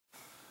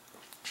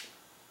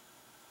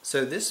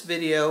So this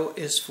video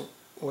is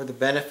for the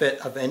benefit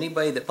of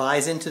anybody that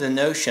buys into the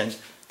notion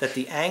that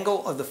the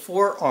angle of the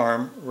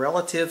forearm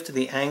relative to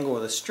the angle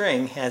of the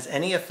string has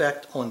any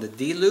effect on the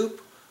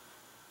D-loop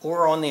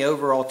or on the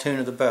overall tune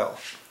of the bow.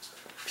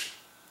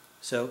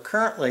 So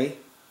currently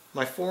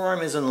my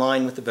forearm is in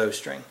line with the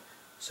bowstring.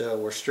 So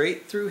we're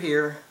straight through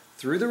here,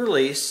 through the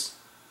release,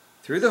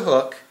 through the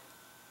hook,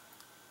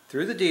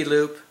 through the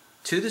D-loop,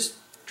 to the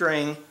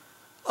string,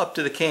 up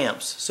to the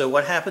cams. So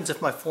what happens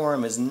if my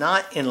forearm is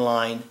not in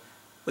line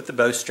with the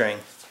bowstring?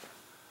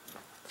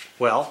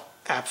 Well,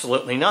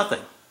 absolutely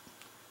nothing.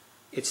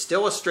 It's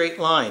still a straight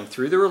line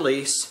through the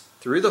release,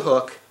 through the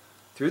hook,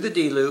 through the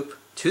D-loop,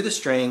 to the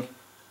string,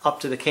 up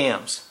to the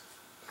cams.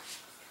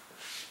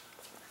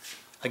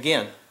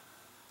 Again,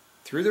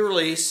 through the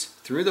release,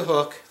 through the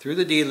hook, through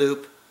the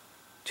D-loop,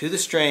 to the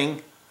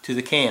string, to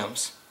the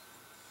cams.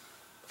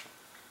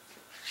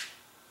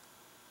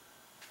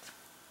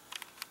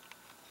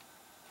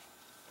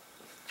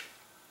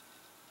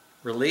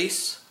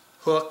 Release,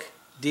 hook,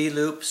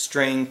 D-loop,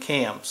 string,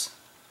 cams.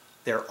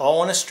 They're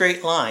all in a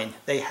straight line.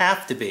 They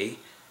have to be,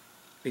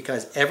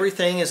 because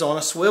everything is on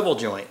a swivel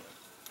joint.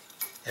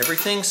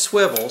 Everything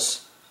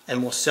swivels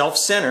and will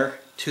self-center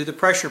to the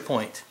pressure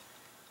point.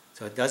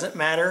 So it doesn't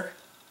matter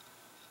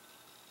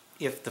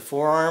if the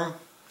forearm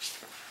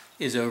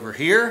is over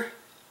here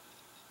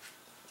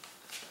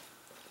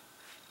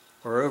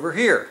or over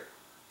here.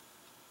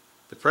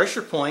 The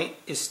pressure point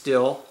is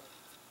still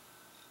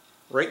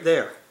right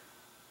there.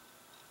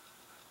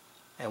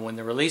 And when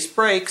the release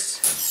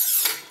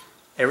breaks,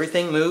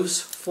 everything moves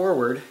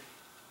forward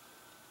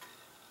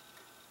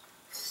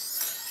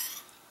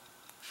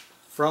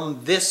from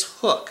this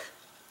hook,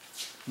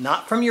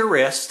 not from your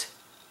wrist,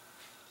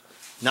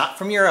 not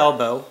from your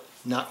elbow,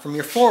 not from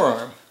your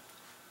forearm,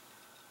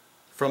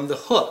 from the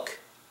hook.